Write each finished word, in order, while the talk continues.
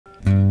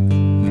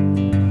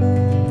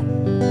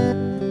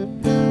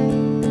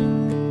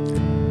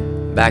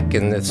Back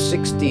in the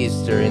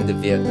 60s during the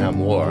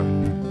Vietnam War,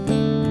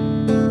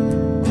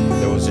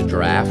 there was a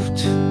draft.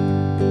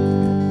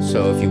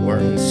 So if you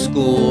weren't in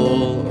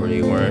school, or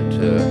you weren't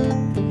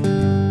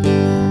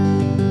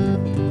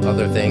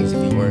other things,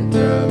 if you weren't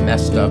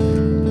messed up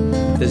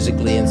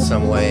physically in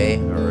some way,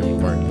 or you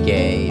weren't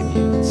gay, if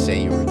you could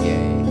say you were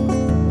gay,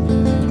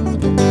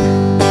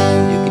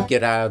 you could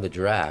get out of the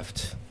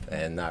draft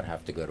and not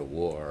have to go to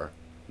war,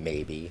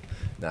 maybe,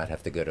 not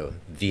have to go to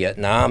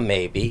Vietnam,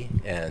 maybe,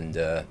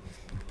 and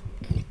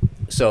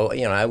so,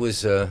 you know, I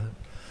was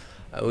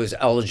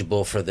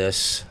eligible for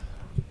this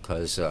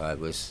because I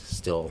was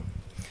still,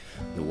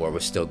 the war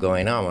was still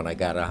going on when I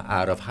got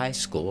out of high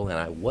school, and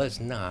I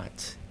was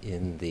not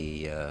in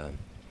the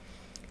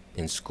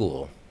in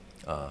school.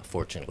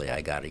 Fortunately, I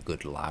got a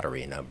good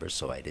lottery number,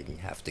 so I didn't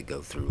have to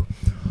go through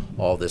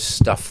all this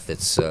stuff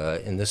that's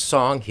in this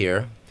song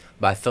here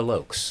by Phil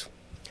Oakes.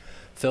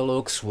 Phil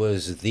Oakes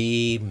was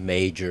the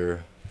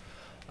major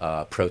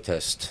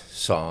protest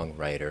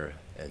songwriter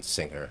and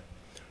singer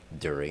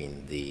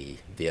during the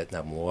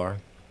Vietnam War,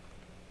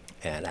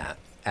 and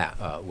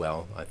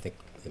well, I think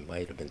it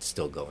might have been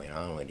still going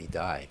on when he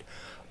died,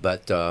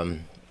 but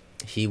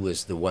he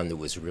was the one that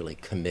was really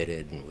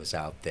committed and was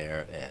out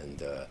there,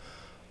 and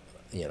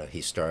you know, he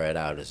started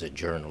out as a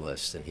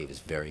journalist, and he was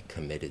very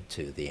committed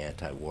to the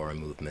anti-war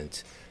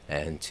movement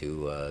and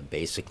to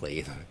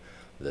basically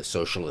the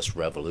socialist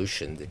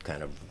revolution that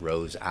kind of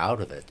rose out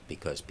of it,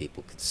 because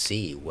people could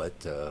see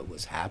what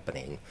was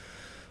happening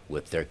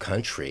with their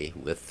country,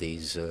 with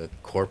these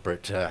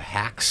corporate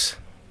hacks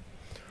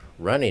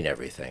running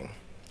everything.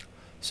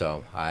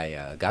 So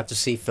I got to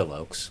see Phil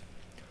Oakes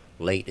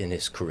late in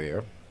his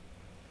career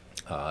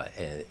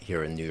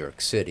here in New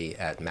York City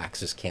at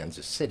Max's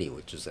Kansas City,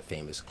 which is a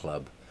famous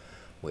club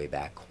way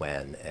back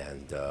when,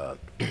 and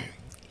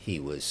he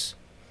was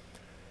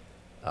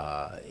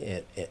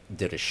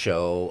did a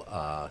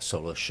show,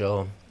 solo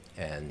show,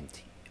 and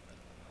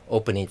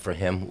opening for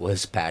him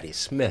was Patti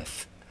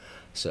Smith.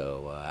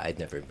 So I'd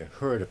never even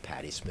heard of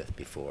Patti Smith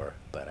before,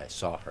 but I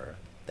saw her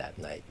that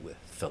night with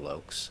Phil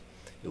Oakes.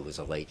 It was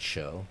a late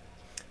show.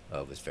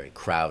 It was very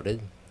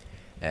crowded,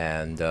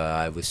 and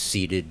I was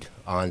seated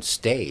on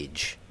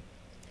stage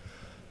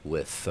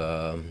with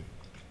Phil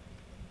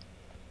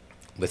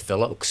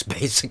Oakes,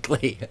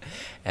 basically,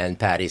 and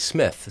Patti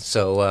Smith.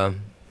 So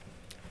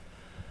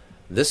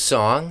this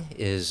song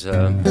is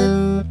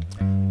the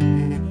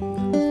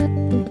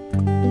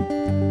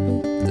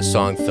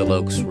song Phil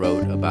Oakes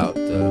wrote about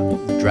the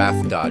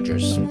draft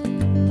dodgers,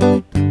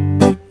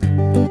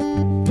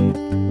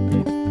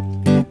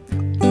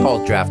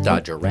 called Draft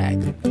Dodger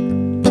Rag.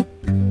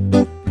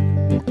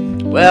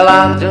 Well,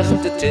 I'm just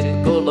a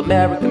typical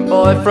American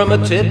boy from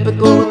a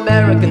typical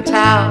American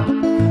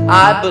town.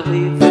 I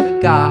believe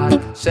in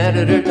God,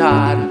 Senator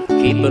Dodd,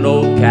 keeping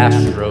old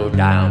Castro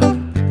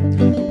down.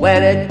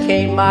 When it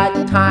came my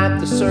time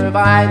to serve,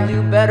 I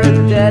knew better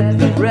dead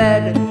than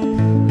red.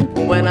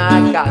 When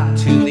I got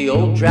to the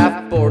old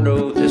draft board,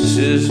 oh, this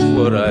is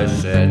what I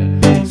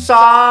said.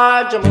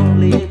 Sarge, I'm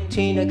only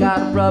 18, I got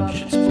a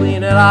ruptured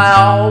spleen, and I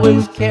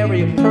always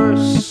carry a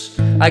purse.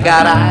 I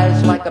got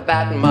eyes like a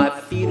bat and my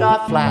feet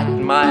are flat,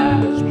 and my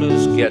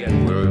asthma's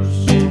getting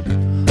worse.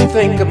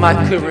 Think of my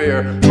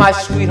career, my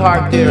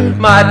sweetheart dear,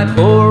 my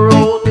poor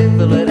old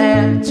invalid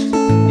aunt.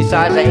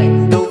 Besides, I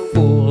ain't no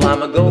fool,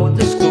 I'm a-going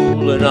to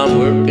school, and I'm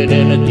working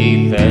in a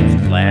defense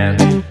plant.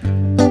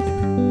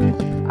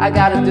 I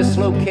got a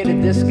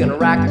dislocated disc and a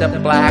racked up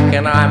black,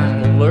 and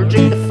I'm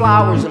allergic to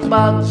flowers and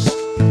bugs.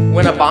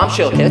 When a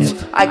bombshell hits,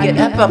 I get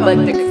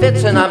epileptic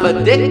fits, and I'm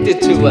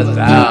addicted to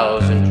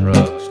 1,000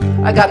 drugs.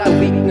 I got the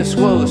weakness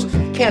woes,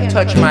 can't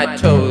touch my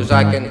toes,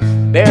 I can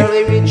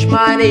barely reach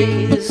my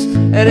knees.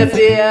 And if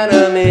the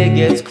enemy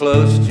gets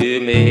close to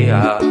me,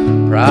 I'll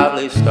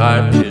probably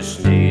start to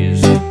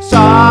sneeze.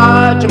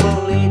 Sarge, I'm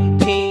only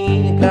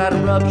 18, got a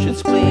ruptured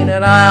spleen,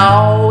 and I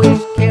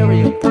always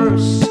carry a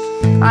purse.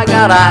 I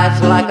got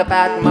eyes like a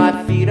bat and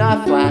my feet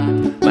are flat,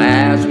 my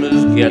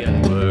asthma's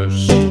getting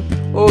worse.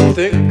 Oh,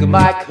 think of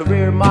my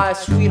career, my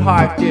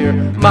sweetheart dear,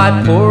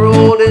 my poor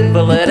old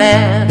invalid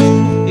aunt.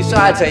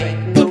 Besides, I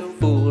ain't no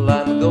fool,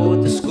 I'm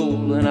going to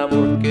school, and I'm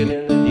working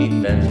in the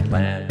defense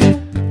plant.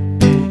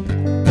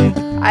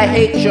 I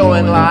hate Joe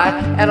and lie,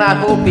 and I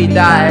hope he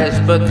dies,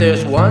 but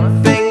there's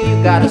one thing you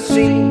gotta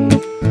see.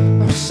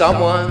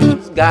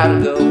 Someone's gotta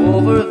go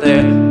over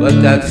there,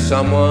 but that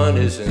someone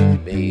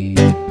isn't me.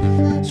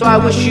 So I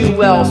wish you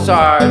well,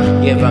 Sarge,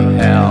 give him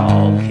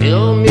hell,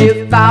 kill me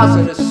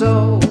 1,000 or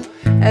so.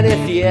 And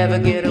if you ever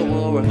get a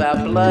war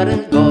without blood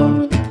and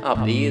gore, I'll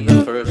be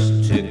the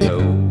first to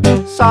go.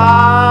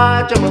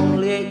 Sarge, I'm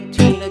only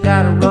 18, I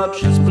got a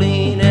ruptured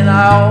spleen, and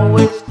I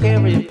always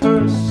carry a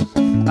purse.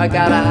 I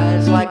got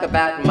eyes like a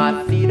bat and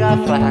my feet are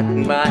flat,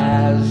 and my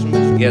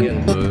asthma's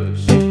getting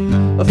worse.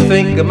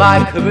 Think of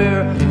my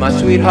career, my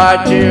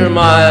sweetheart dear,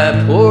 my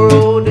poor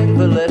old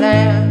invalid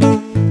aunt.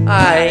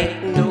 I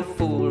ain't no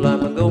fool,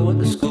 I'm a-going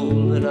to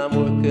school, and I'm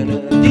working in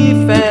a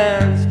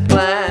defense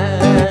plan.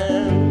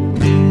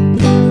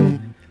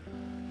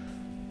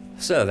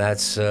 So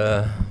that's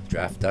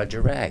Draft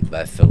Dodger Rag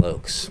by Phil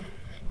Oakes.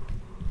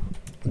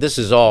 This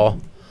is all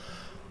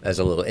as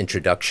a little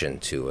introduction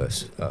to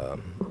a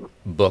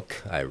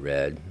book I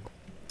read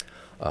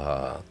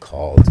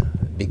called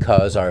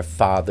Because Our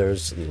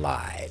Fathers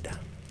Lied.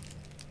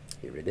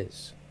 Here it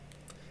is.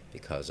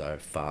 Because Our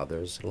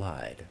Fathers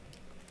Lied.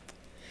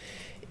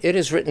 It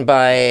is written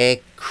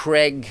by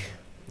Craig,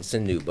 it's a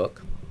new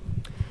book,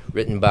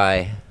 written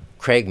by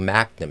Craig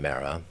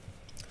McNamara,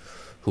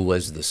 who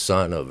was the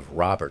son of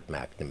Robert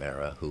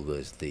McNamara, who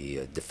was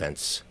the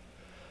defense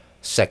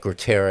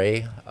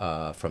secretary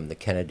from the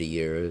Kennedy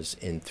years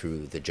in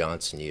through the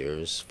Johnson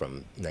years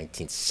from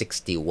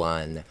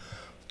 1961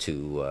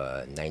 to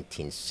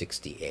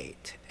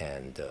 1968.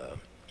 And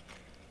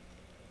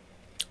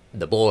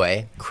the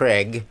boy,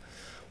 Craig,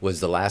 was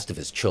the last of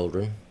his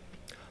children.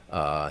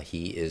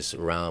 He is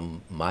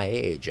around my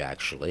age,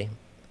 actually,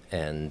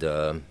 and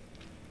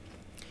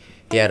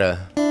he had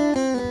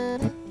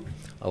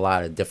a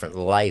lot of different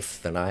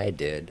life than I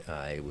did.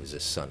 I was a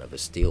son of a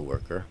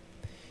steelworker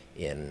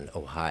in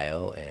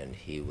Ohio, and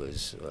he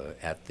was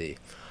at the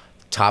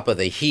top of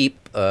the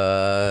heap,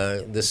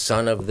 the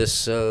son of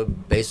this,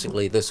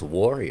 basically this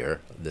warrior,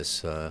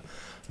 this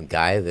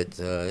guy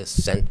that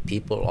sent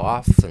people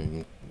off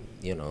and,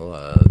 you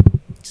know,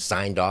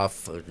 signed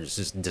off,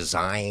 just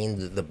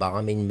designed the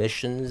bombing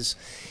missions.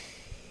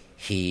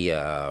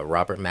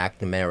 Robert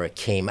McNamara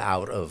came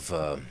out of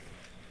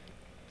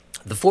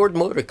the Ford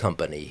Motor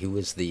Company. He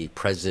was the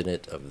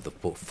president of the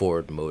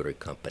Ford Motor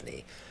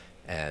Company,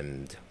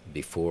 and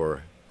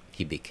before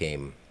he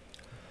became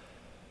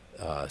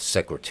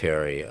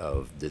Secretary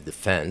of the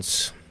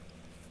Defense,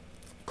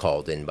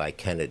 called in by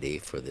Kennedy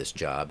for this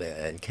job,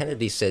 and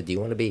Kennedy said, "Do you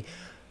want to be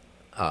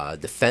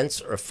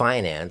defense or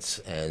finance?"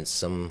 And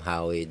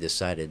somehow he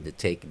decided to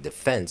take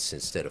defense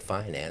instead of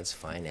finance.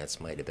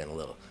 Finance might have been a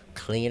little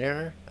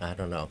cleaner. I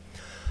don't know.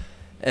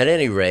 At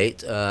any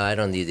rate, I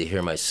don't need to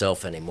hear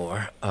myself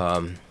anymore.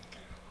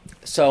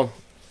 So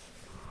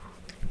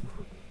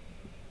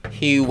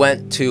he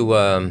went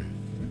to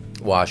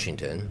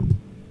Washington.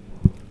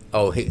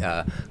 Oh,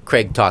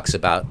 Craig talks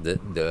about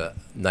the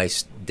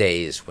nice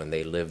days when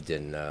they lived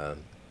in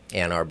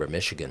Ann Arbor,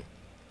 Michigan.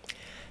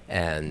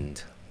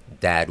 And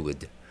Dad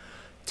would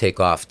take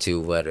off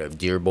to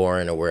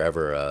Dearborn or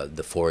wherever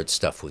the Ford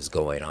stuff was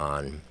going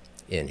on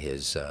in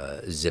his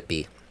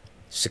zippy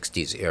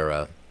 60s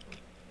era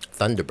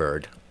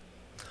Thunderbird,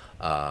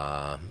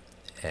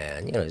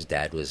 and you know, his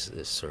dad was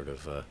this sort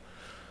of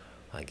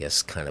I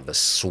guess kind of a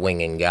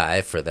swinging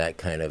guy for that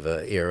kind of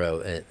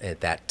era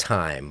at that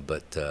time,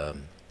 but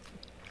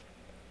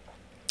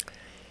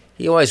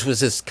he always was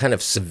this kind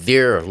of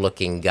severe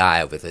looking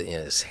guy with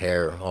his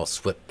hair all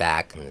swept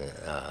back and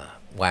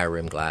wire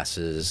rim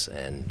glasses,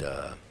 and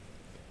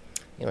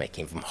you know, he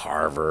came from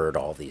Harvard,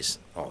 all these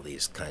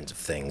kinds of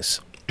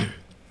things.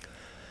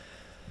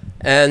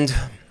 And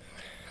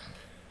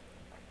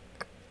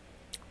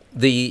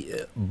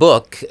the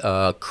book,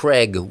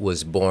 Craig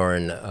was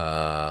born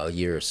a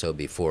year or so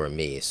before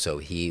me, so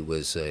he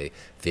was a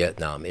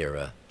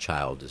Vietnam-era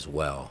child as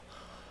well.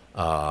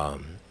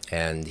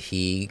 And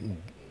he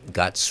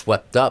got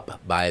swept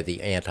up by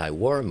the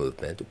anti-war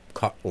movement,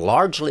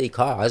 largely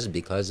caused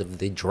because of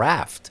the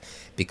draft,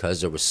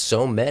 because there were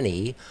so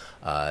many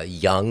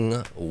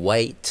young,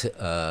 white,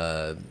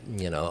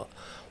 you know,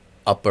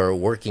 upper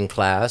working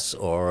class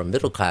or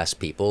middle class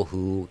people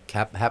who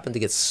happened to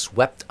get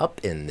swept up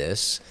in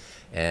this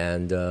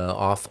and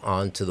off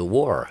onto the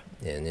war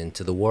and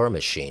into the war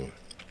machine.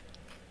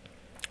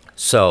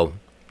 So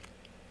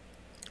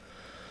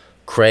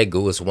Craig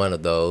was one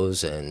of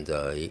those, and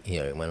you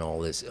know, he went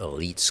all his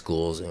elite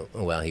schools.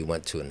 Well, he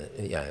went to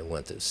he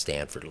went to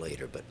Stanford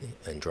later,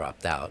 and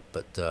dropped out.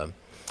 But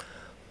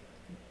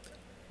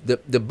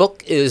the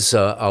book is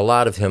a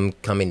lot of him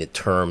coming to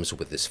terms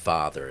with his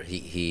father.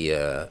 He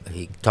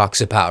talks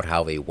about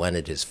how he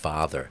wanted his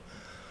father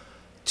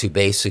to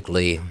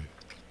basically,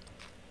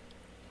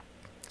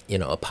 you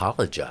know,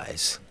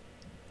 apologize,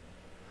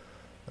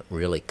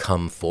 really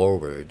come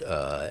forward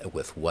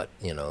with what,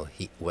 you know,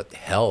 what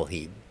hell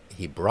he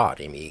brought.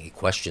 I mean, he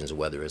questions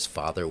whether his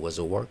father was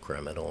a war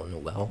criminal,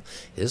 and well,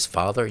 his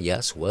father,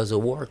 yes, was a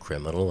war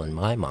criminal in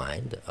my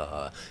mind,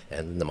 and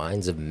in the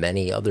minds of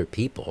many other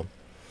people.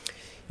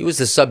 He was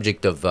the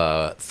subject of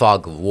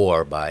Fog of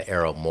War by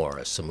Errol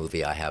Morris, a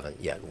movie I haven't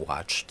yet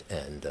watched,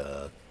 and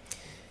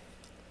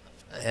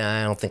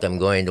I don't think I'm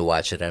going to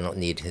watch it. I don't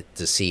need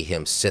to see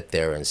him sit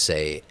there and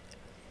say,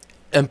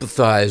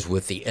 empathize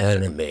with the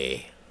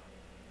enemy.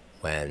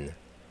 When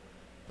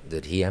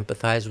did he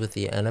empathize with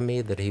the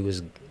enemy that he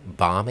was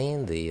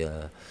bombing?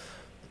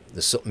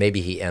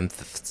 Maybe he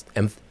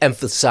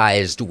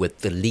emphasized with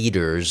the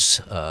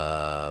leaders,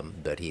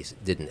 but he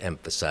didn't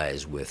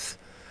emphasize with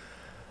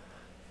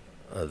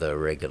the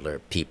regular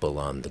people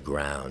on the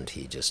ground.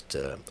 He just,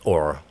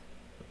 or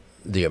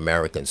the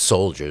American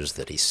soldiers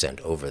that he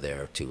sent over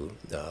there to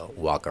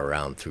walk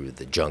around through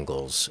the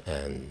jungles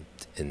and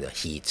in the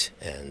heat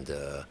and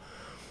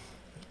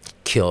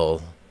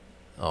kill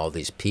all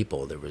these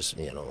people. There was,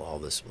 all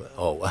this.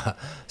 Oh,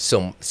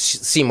 so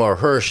Seymour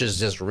Hersh has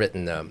just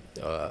written a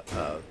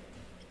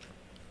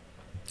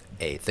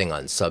thing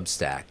on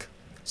Substack.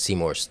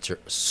 Seymour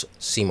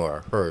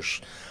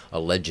Hersh, a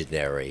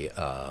legendary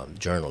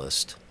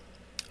journalist,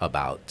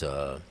 about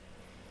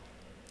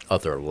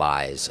other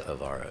lies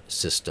of our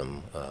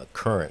system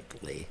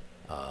currently.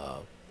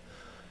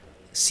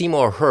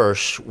 Seymour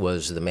Hersh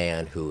was the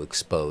man who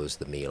exposed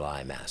the My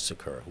Lai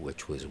massacre,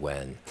 which was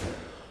when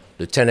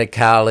Lieutenant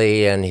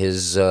Calley and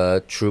his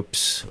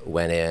troops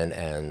went in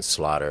and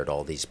slaughtered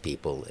all these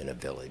people in a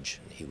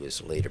village. He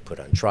was later put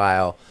on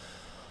trial.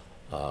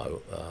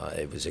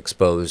 It was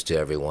exposed to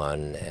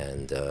everyone,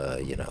 and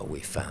we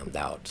found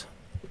out,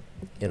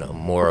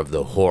 more of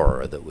the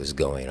horror that was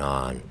going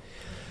on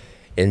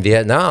in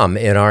Vietnam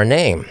in our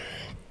name.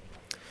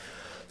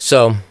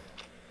 So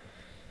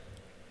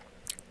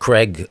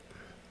Craig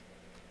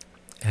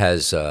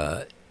has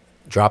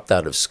dropped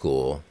out of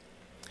school,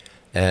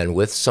 and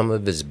with some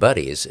of his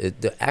buddies,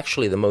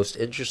 actually the most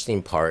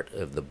interesting part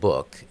of the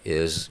book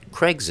is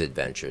Craig's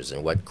adventures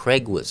and what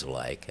Craig was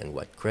like and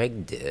what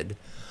Craig did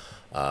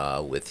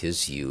with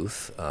his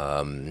youth.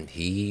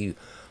 He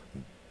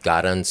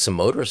got on some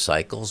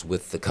motorcycles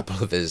with a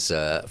couple of his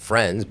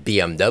friends,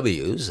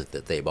 BMWs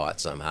that they bought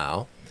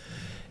somehow,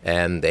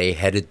 and they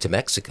headed to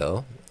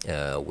Mexico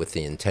with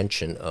the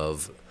intention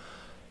of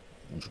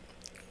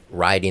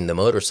riding the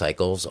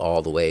motorcycles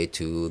all the way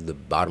to the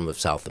bottom of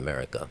South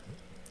America.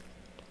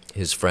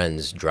 His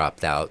friends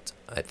dropped out,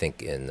 I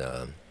think, in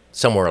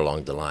somewhere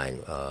along the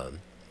line,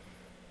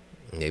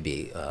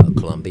 maybe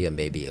Colombia,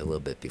 maybe a little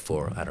bit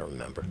before, I don't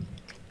remember.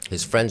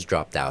 His friends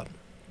dropped out.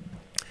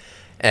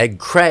 And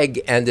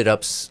Craig ended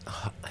up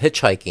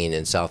hitchhiking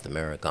in South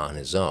America on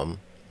his own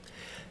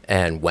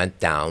and went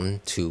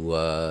down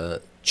to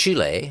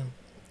Chile.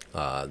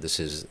 This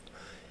is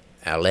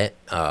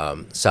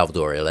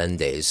Salvador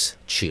Allende's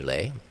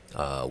Chile,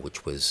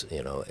 which was,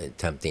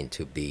 attempting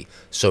to be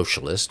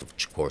socialist,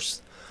 which, of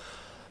course,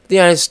 the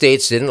United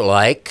States didn't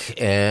like,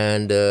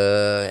 and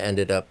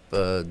ended up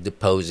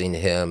deposing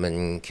him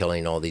and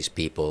killing all these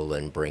people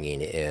and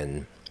bringing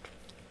in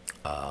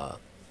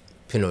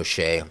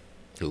Pinochet,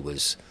 who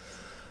was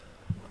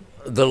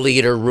the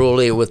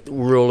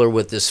ruler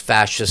with this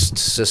fascist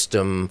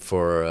system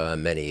for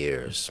many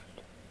years.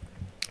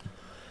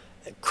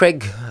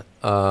 Craig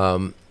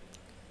went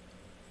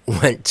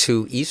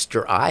to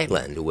Easter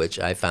Island, which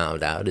I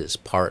found out is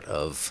part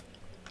of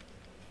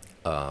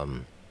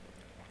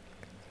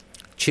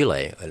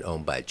Chile and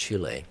owned by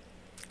Chile,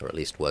 or at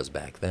least was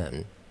back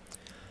then,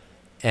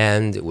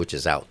 and which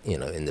is out,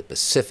 in the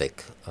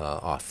Pacific,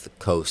 off the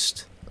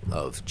coast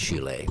of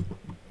Chile.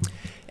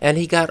 And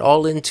he got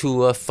all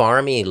into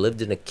farming. He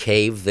lived in a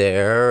cave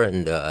there,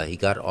 and he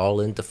got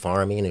all into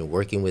farming and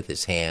working with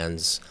his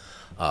hands.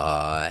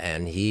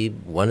 And he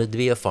wanted to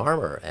be a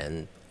farmer,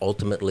 and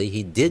ultimately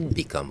he did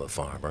become a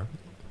farmer.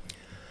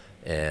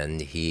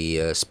 And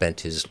he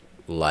spent his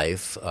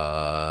life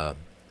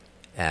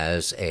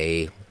as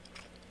a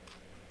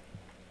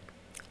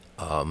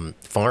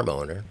farm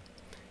owner,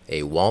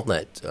 a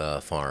walnut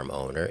farm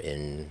owner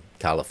in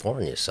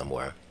California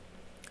somewhere.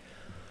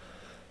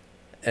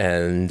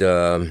 And,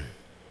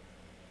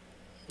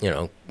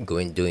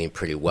 doing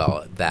pretty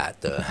well at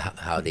that.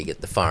 How did he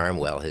get the farm?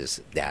 Well,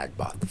 his dad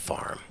bought the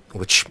farm,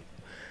 which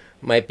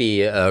might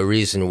be a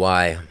reason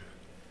why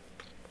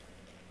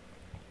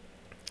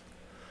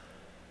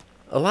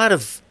a lot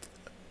of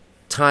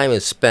time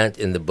is spent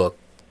in the book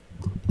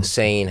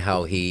saying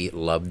how he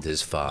loved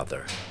his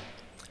father,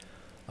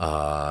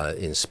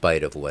 in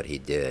spite of what he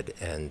did.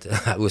 And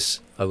I was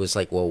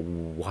like, well,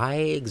 why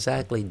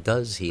exactly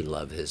does he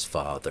love his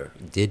father?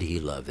 Did he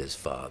love his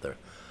father?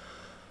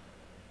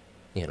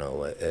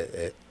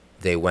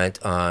 They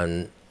went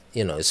on,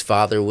 his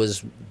father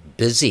was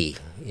busy,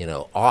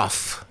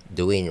 off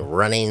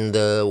running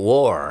the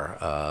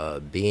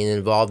war, being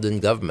involved in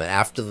government.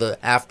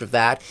 After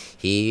that,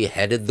 he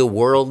headed the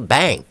World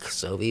Bank.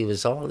 So he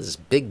was all this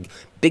big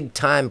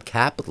time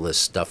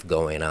capitalist stuff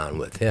going on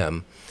with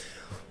him.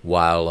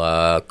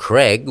 While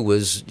Craig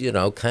was,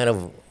 kind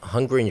of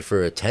hungering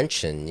for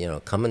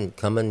attention, come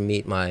and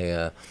meet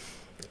my,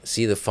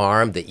 see the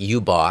farm that you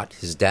bought.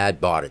 His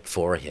dad bought it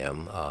for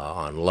him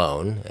on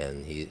loan,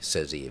 and he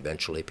says he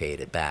eventually paid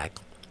it back.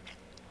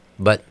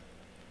 But,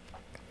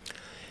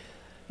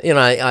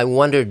 I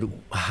wondered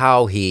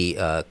how he,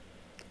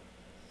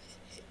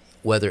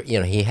 whether,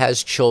 he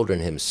has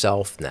children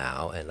himself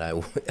now, and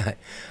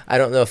I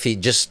don't know if he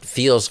just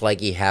feels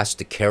like he has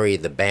to carry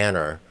the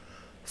banner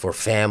for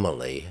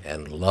family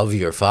and love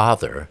your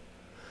father,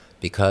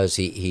 because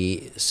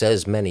he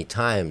says many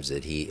times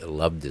that he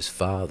loved his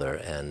father.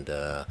 And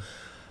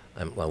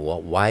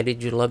well, why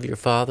did you love your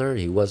father?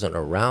 He wasn't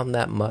around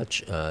that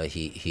much.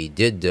 He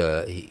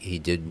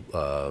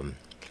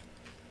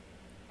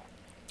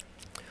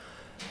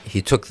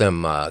took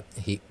them.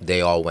 They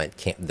all went.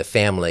 The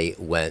family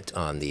went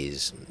on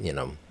these,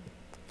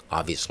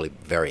 obviously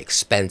very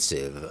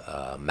expensive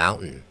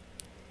mountain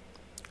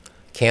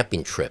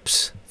camping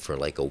trips for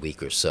like a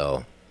week or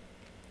so.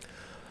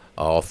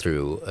 all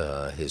through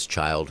his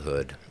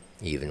childhood,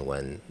 even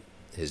when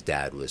his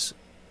dad was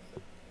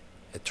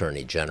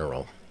Attorney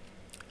General.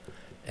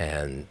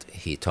 And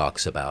he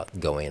talks about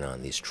going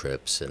on these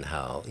trips and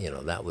how,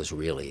 that was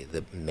really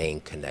the main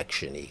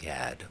connection he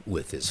had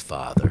with his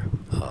father.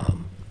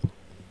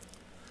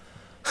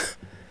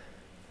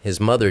 His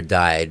mother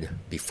died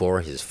before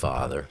his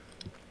father,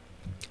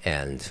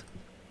 and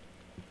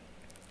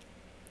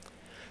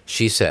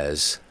she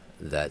says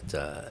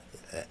that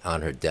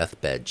on her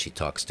deathbed she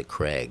talks to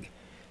Craig,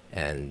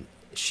 and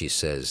she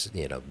says,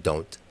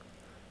 don't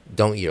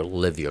you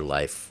live your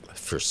life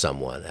for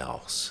someone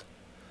else.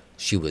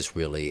 She was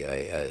really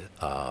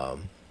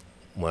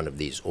one of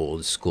these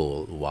old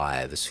school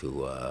wives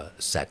who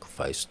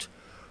sacrificed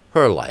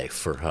her life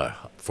for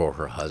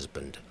her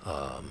husband.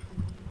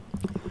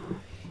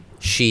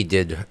 She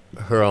did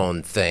her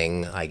own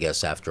thing, I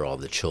guess, after all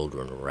the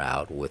children were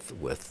out with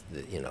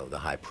the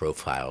high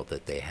profile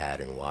that they had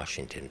in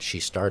Washington. She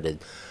started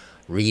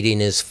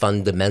Reading is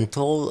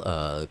Fundamental.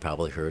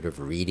 Probably heard of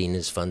Reading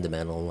is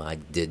Fundamental. I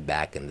did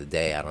back in the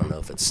day. I don't know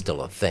if it's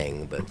still a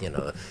thing, but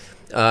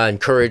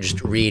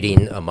encouraged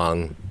reading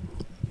among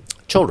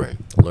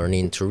children,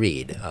 learning to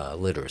read,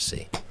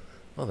 literacy.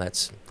 Well,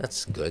 that's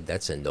good.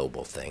 That's a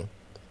noble thing.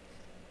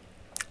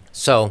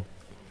 So,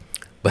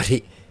 but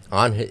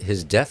on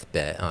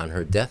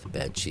her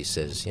deathbed, she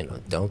says,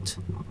 don't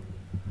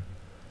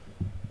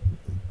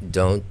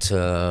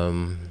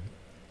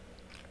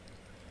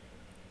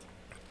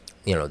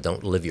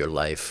don't live your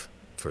life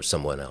for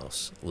someone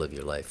else. Live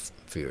your life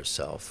for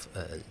yourself.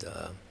 And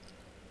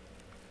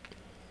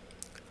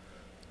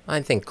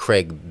I think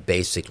Craig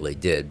basically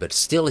did, but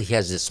still he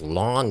has this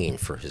longing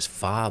for his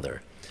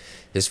father.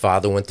 His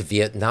father went to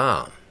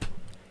Vietnam,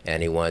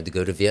 and he wanted to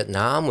go to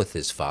Vietnam with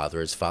his father.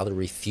 His father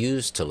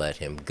refused to let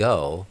him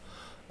go.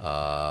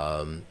 Another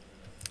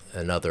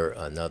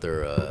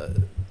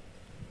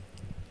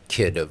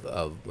kid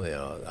of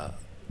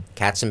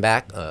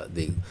Katzenbach,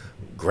 the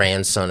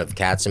grandson of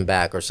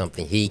Katzenbach or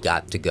something, he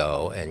got to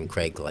go, and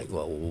Craig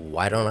well,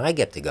 why don't I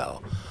get to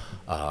go?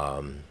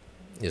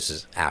 This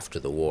is after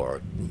the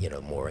war,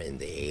 more in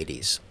the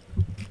 80s.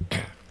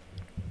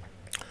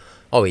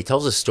 Oh, he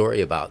tells a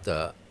story about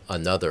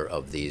another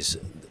of these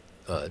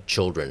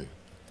children,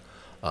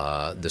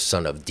 the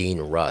son of Dean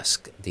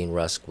Rusk. Dean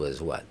Rusk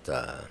was what,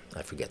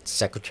 I forget,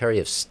 Secretary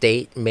of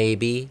State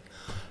maybe,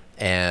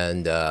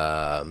 and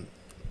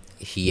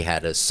he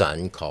had a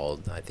son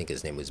called, I think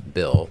his name was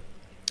Bill,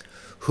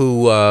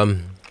 who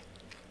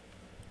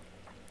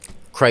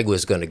Craig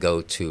was going to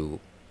go to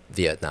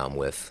Vietnam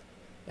with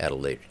at a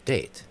later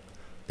date.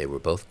 They were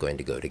both going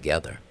to go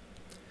together.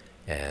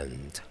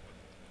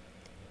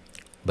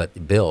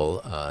 But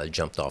Bill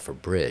jumped off a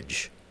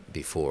bridge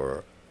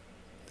before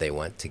they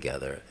went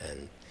together,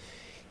 and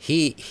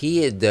he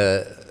had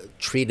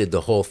treated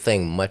the whole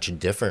thing much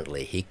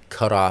differently. He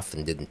cut off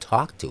and didn't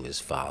talk to his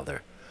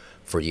father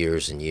for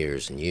years and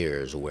years and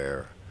years,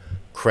 where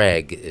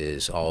Craig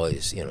is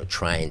always,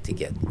 trying to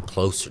get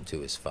closer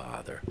to his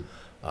father.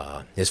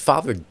 His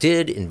father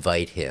did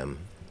invite him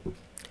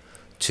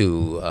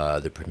to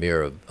the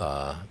premiere of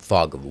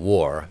Fog of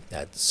War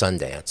at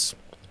Sundance.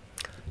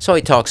 So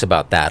he talks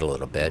about that a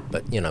little bit,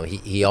 but,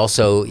 he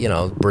also,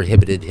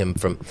 prohibited him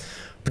from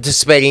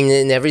participating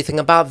in everything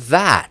about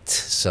that.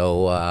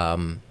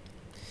 So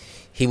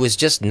he was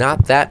just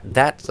not that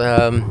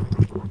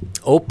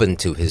open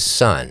to his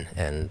son.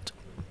 And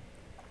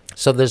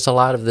so there's a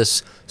lot of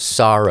this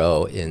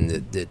sorrow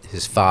in that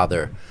his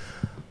father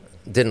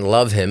didn't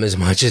love him as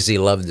much as he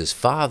loved his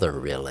father,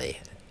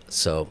 really.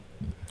 So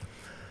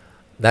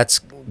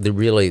that's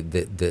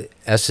the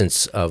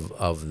essence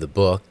of the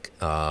book.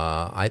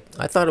 I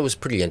thought it was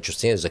pretty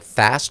interesting. It was a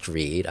fast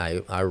read.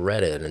 I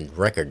read it in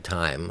record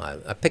time.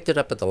 I picked it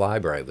up at the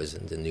library. I was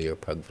in the New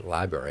York Public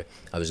Library.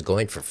 I was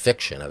going for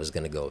fiction. I was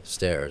going to go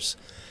upstairs,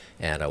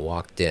 and I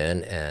walked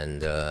in,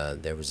 and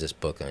there was this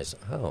book, and I said,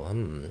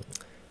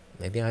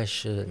 maybe I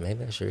should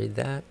read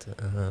that.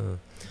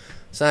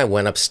 So I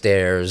went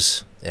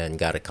upstairs and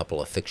got a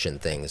couple of fiction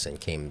things and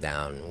came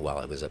down while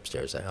I was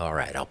upstairs. All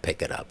right, I'll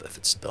pick it up if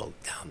it's still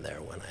down there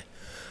when I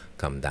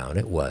come down.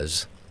 It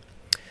was.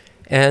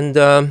 And,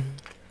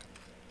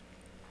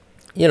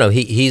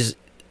 he's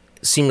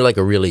seemed like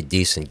a really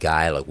decent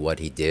guy, like what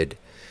he did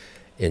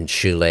in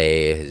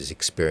Chile, his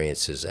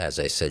experiences, as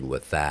I said,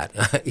 with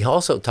that. He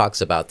also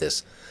talks about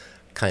this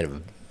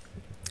kind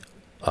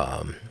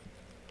of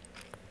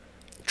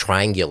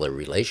triangular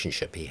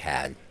relationship he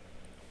had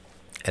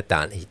at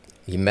that.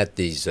 He met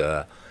these,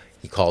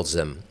 he calls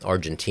them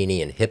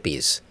Argentinian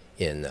hippies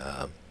in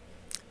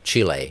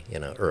Chile,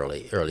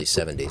 early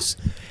 70s.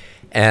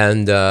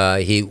 And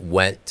he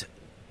went,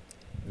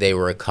 they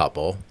were a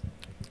couple,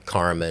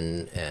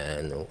 Carmen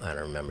and I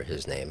don't remember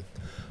his name,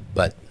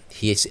 but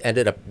he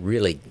ended up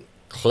really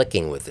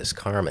clicking with this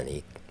Carmen.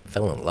 He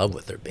fell in love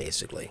with her,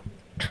 basically.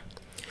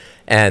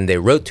 And they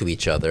wrote to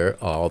each other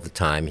all the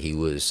time. He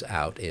was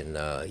out in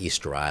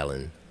Easter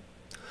Island,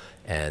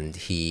 and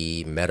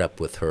he met up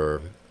with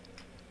her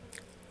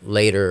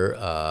later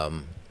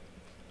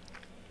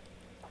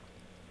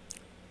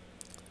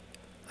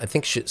I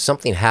think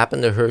something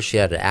happened to her. She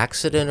had an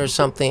accident or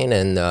something,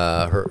 and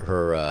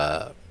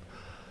her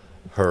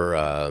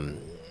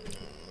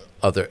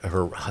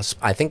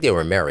I think they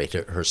were married.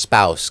 Her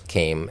spouse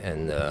came,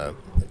 and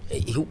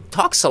he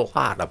talks a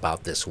lot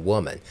about this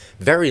woman.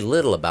 Very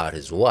little about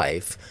his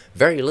wife.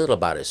 Very little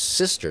about his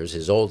sisters,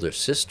 his older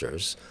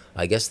sisters.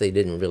 I guess they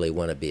didn't really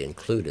want to be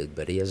included,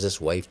 but he has this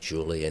wife,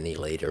 Julie, and he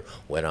later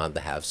went on to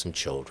have some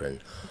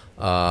children.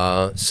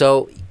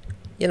 So,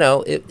 you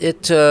know,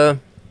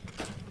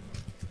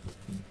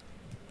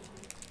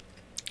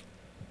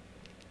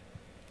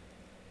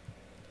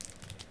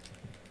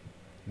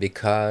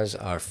 because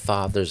our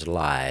fathers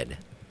lied.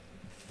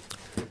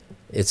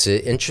 It's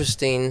an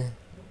interesting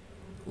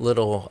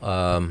little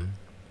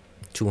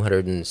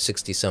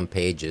 260 some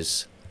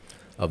pages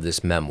of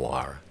this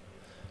memoir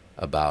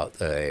about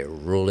a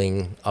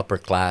ruling upper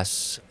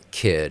class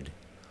kid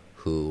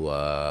who,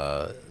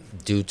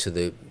 due to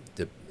the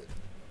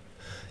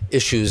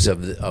issues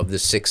of the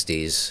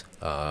 60s,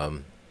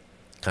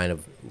 kind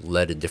of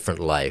led a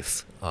different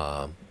life.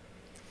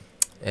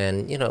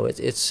 And, you know,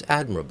 it's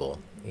admirable.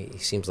 He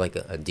seems like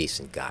a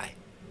decent guy.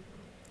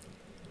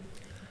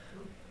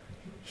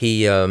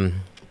 There's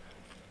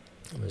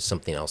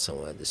something else I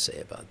wanted to say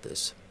about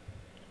this.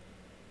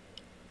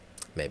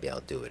 Maybe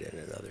I'll do it in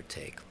another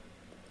take.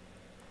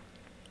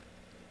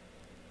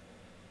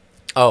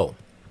 Oh,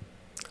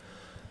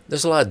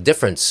 there's a lot of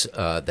difference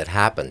that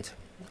happened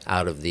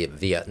out of the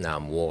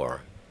Vietnam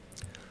War.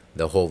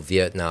 The whole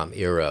Vietnam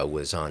era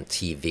was on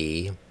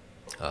TV.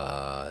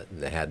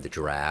 They had the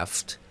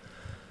draft.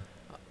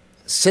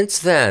 Since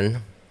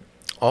then,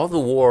 all the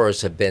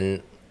wars have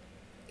been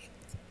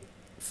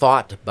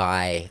fought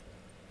by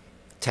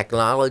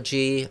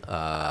technology,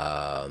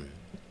 by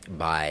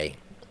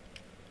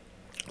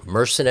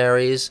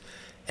mercenaries,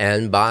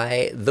 and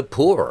by the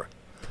poor,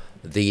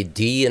 the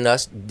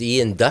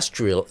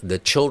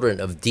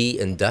children of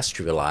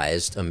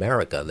deindustrialized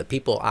America, the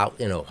people out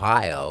in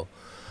Ohio,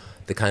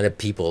 the kind of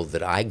people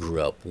that I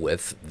grew up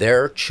with.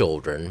 Their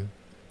children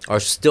are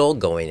still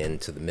going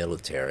into the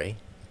military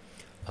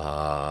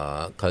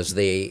because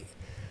they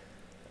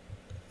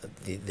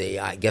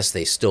I guess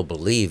they still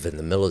believe in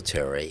the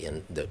military,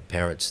 and the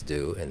parents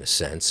do in a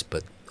sense,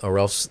 but or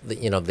else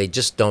they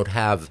just don't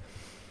have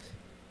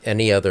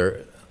any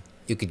other.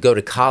 You could go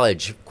to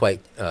college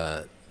quite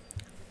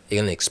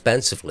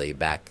inexpensively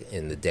back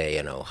in the day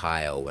in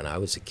Ohio when I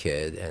was a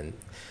kid,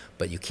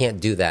 but you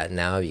can't do that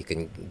now. You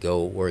can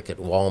go work at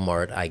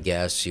Walmart, I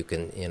guess. You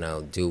can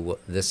do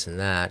this and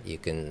that. You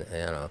can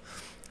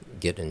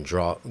get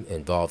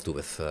involved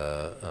with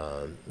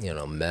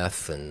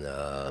meth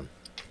and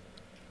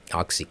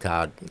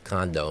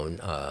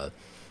oxycodone,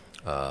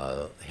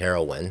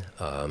 heroin.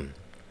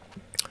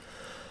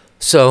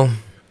 So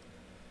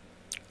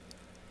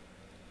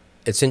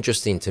it's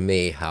interesting to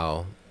me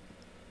how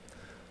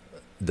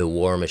the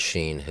war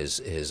machine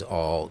has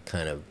all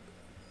kind of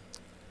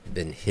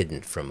been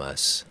hidden from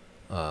us.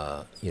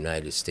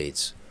 United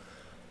States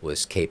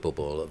was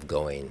capable of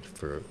going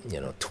for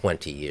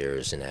 20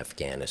 years in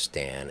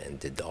Afghanistan and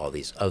did all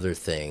these other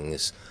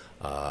things,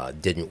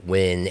 didn't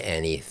win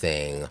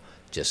anything,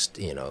 just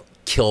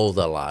killed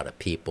a lot of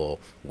people,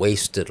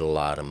 wasted a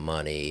lot of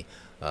money,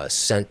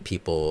 sent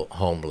people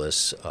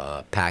homeless,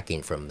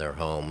 packing from their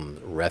home,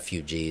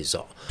 refugees,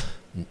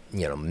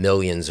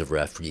 millions of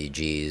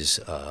refugees,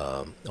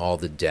 all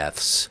the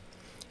deaths.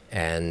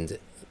 And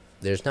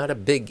there's not a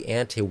big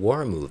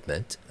anti-war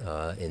movement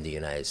in the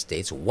United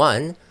States.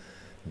 One,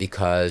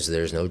 because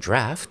there's no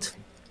draft.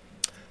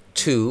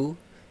 Two,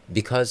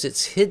 because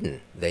it's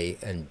hidden. They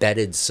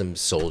embedded some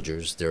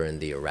soldiers during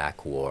the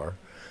Iraq War.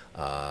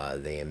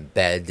 They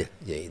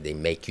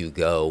make you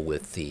go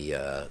with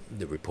the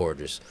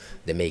reporters.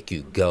 They make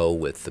you go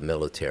with the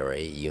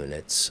military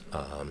units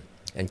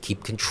and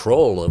keep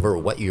control over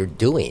what you're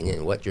doing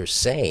and what you're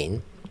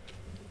saying.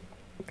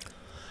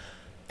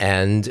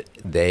 And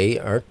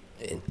they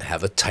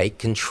have a tight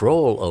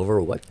control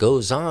over what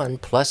goes on.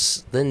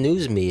 Plus, the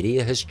news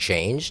media has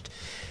changed.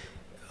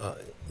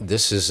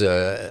 This is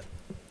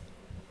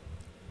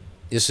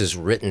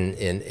written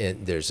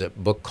in. There's a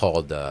book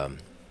called "The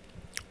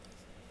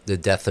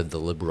Death of the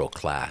Liberal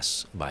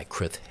Class" by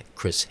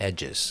Chris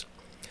Hedges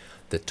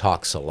that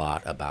talks a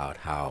lot about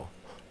how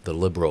the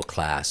liberal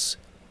class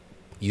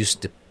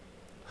used to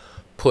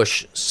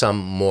push some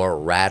more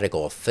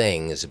radical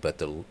things, but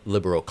the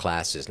liberal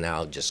class is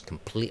now just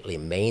completely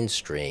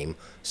mainstream,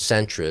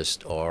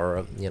 centrist,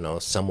 or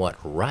somewhat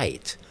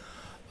right,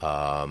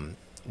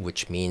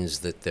 which means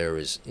that there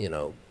is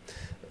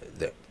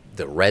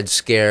the Red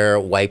Scare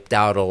wiped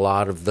out a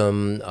lot of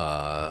them,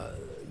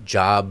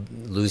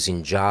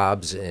 losing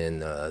jobs in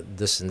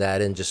this and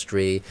that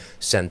industry,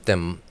 sent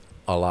them,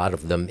 a lot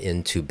of them,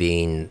 into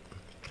being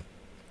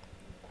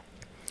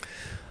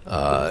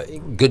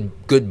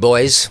good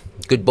boys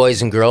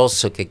and girls,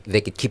 so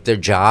they could keep their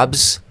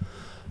jobs,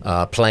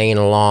 playing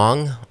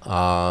along.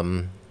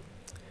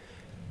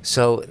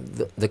 So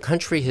the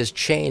country has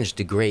changed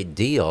a great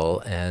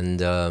deal,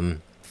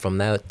 and from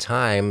that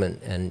time,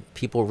 and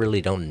people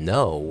really don't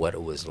know what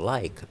it was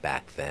like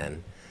back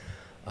then.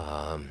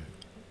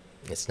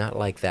 It's not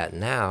like that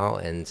now,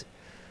 and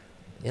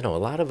you know, a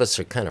lot of us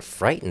are kind of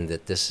frightened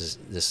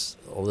that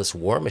all this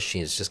war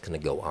machine is just going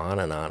to go on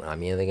and on. I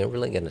mean, they're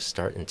really going to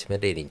start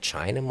intimidating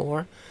China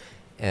more,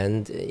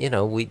 and you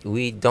know,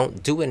 we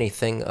don't do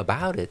anything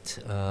about it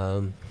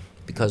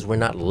because we're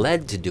not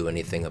led to do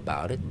anything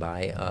about it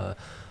by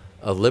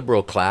a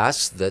liberal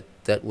class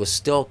that was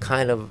still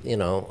kind of, you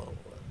know,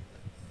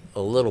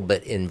 a little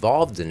bit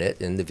involved in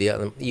it in the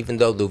Vietnam, even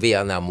though the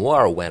Vietnam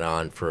War went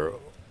on for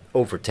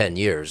over 10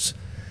 years.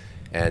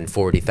 And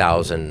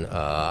 40,000,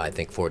 I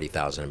think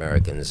 40,000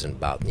 Americans, and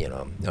about, you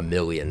know,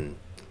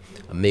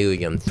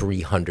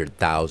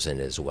 1,300,000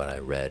 is what I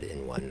read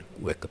in one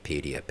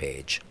Wikipedia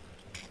page.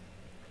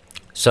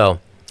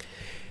 So,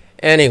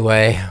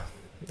 anyway,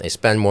 they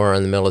spend more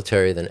on the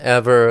military than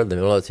ever. The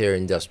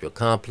military-industrial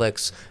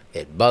complex,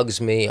 it bugs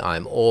me.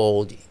 I'm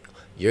old.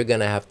 You're going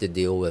to have to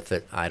deal with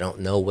it. I don't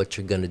know what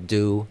you're going to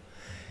do.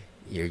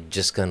 You're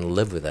just going to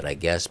live with it, I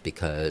guess,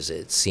 because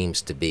it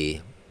seems to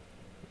be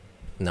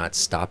not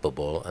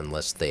stoppable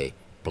unless they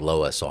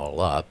blow us all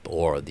up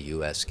or the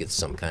U.S. gets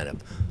some kind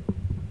of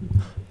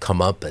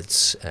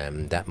comeuppance,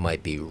 and that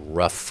might be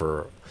rough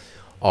for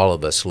all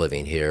of us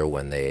living here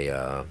when they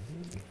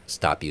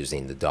stop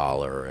using the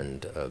dollar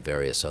and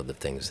various other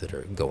things that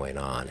are going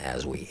on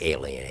as we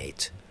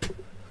alienate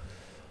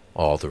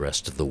all the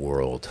rest of the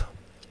world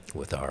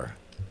with our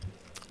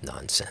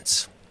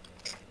nonsense.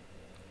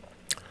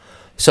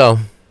 So,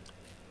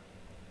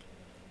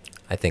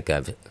 I think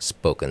I've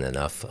spoken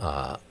enough.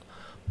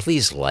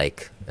 Please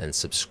like and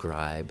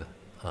subscribe.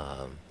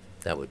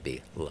 That would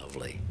be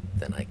lovely.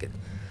 Then I could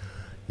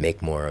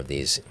make more of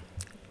these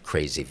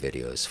crazy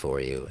videos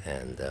for you,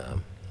 and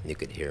you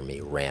could hear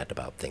me rant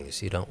about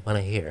things you don't want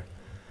to hear.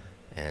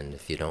 And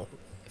if you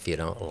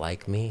don't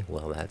like me,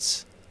 well,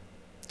 that's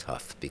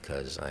tough,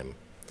 because I'm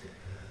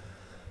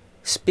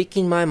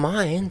speaking my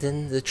mind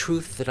and the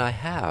truth that I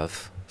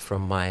have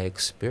from my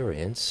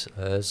experience,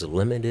 as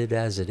limited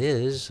as it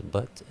is,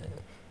 but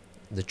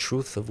the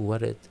truth of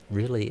what it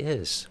really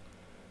is.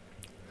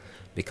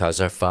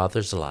 Because Our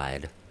Fathers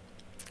Lied,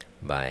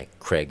 by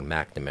Craig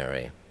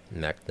McNamara.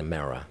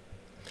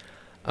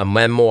 A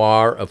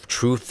memoir of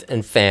truth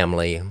and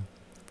family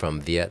from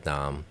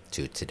Vietnam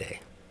to today.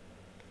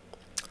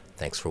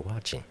 Thanks for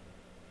watching.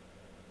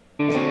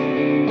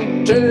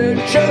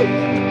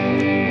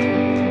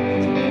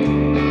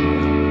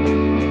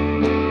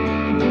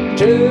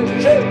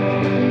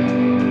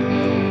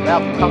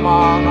 Well, come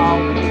on, all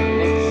you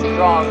big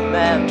strong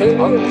men,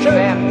 Uncle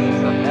Sam needs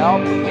some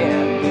help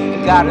again.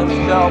 He got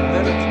himself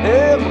in a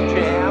terrible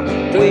jam,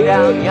 way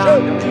down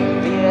yonder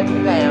in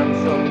Vietnam.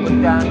 So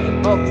put down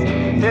your books,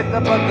 pick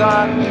up a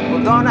gun,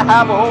 we're gonna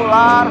have a whole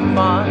lot of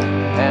fun.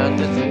 And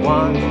it's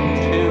 1, 2,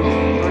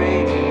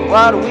 3,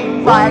 what are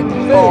we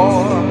fighting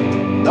for?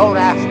 Don't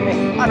ask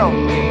me, I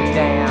don't give a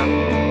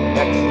damn.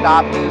 Next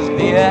stop is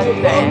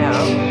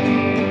Vietnam.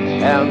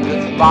 And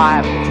it's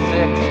 5,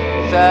 6,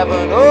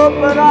 7,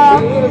 open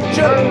up,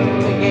 turn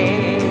the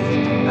gates.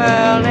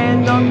 Well,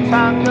 ain't no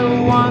time to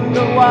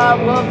wonder why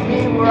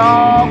we're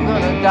all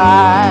gonna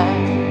die.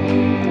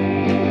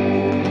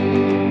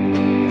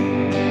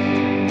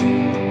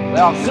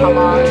 Well, come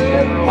on,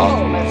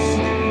 General, let's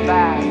move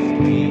fast.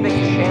 Big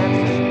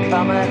chances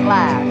coming at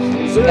last.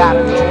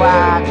 Gotta go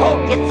out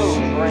and get those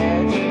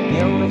reds. The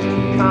only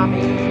two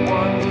communist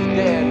ones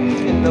dead.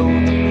 You know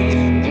the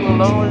peace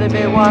will only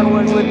be one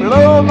when we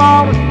blow them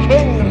all the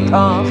kingdom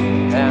come.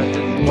 And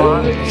it's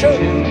 1,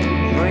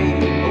 2,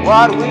 3,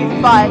 what are we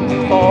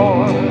fighting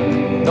for?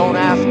 Don't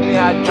ask me,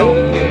 I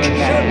don't give a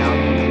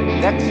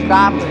damn. Next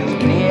stop is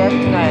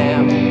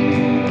Vietnam.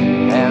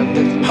 And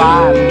it's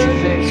 5,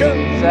 6,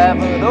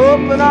 7,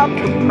 open up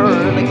the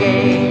pearly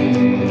gates.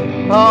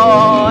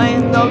 Oh,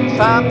 ain't no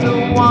time to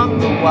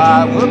wonder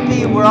why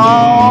we're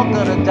all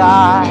gonna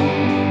die.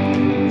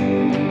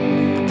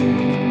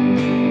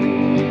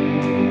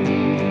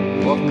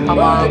 Well, come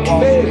on,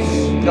 Wall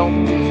Street,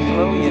 don't be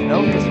slow, you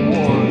know this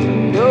war's a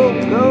go,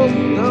 go,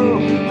 go.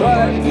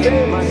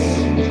 There's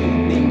money to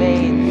be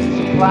made,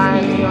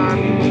 supplying the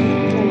army with the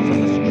tools of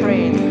this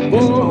train.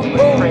 This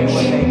open train,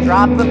 when they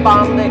drop the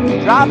bomb, they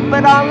drop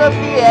it on the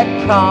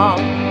Viet Cong.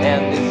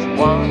 And it's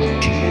 1,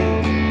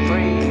 2,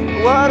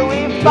 3, what are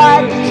we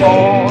fighting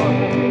for?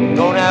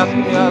 Don't ask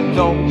me, I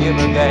don't give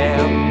a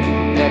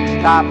damn. Next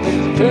stop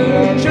is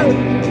Vietnam.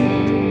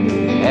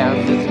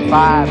 And it's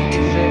 5,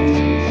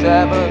 6,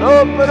 7,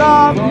 open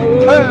up the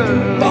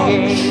pearly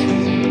gates.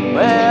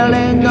 Well,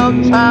 ain't no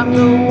time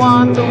to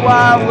wonder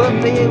why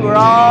we're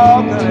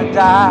all gonna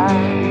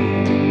die.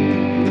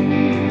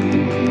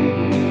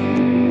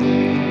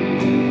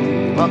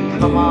 Well,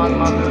 come on,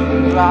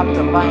 mother, drop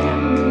the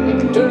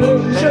land. Send the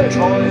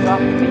boys off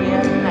to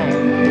Vietnam.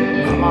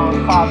 Come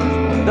on, fathers,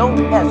 don't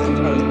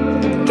hesitate.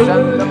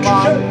 Send them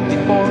off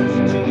before it's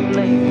too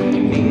late.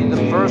 Be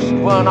the first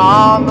one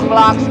on the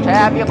blocks to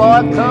have your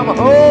boy come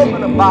home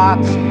in a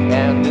box.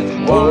 And it's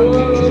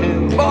 1,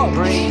 2,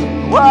 3,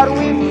 What are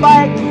we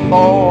fighting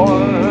for?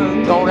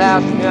 Don't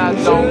ask me, I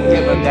don't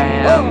give a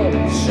damn.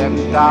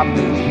 Next stop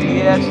is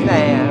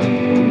Vietnam.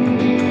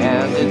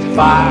 And it's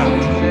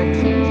 5,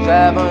 6,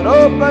 7,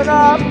 open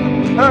up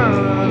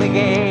early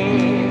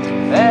gates.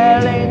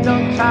 There ain't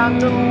no time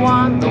to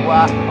wonder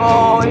why.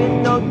 Oh,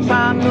 ain't no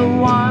time to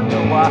wonder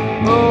why.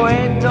 Oh,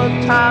 ain't no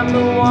time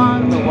to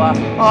wonder why.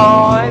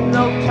 Oh, ain't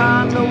no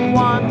time to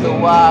wonder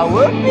why.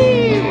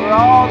 Whoopee, we're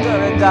all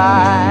gonna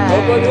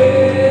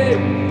die.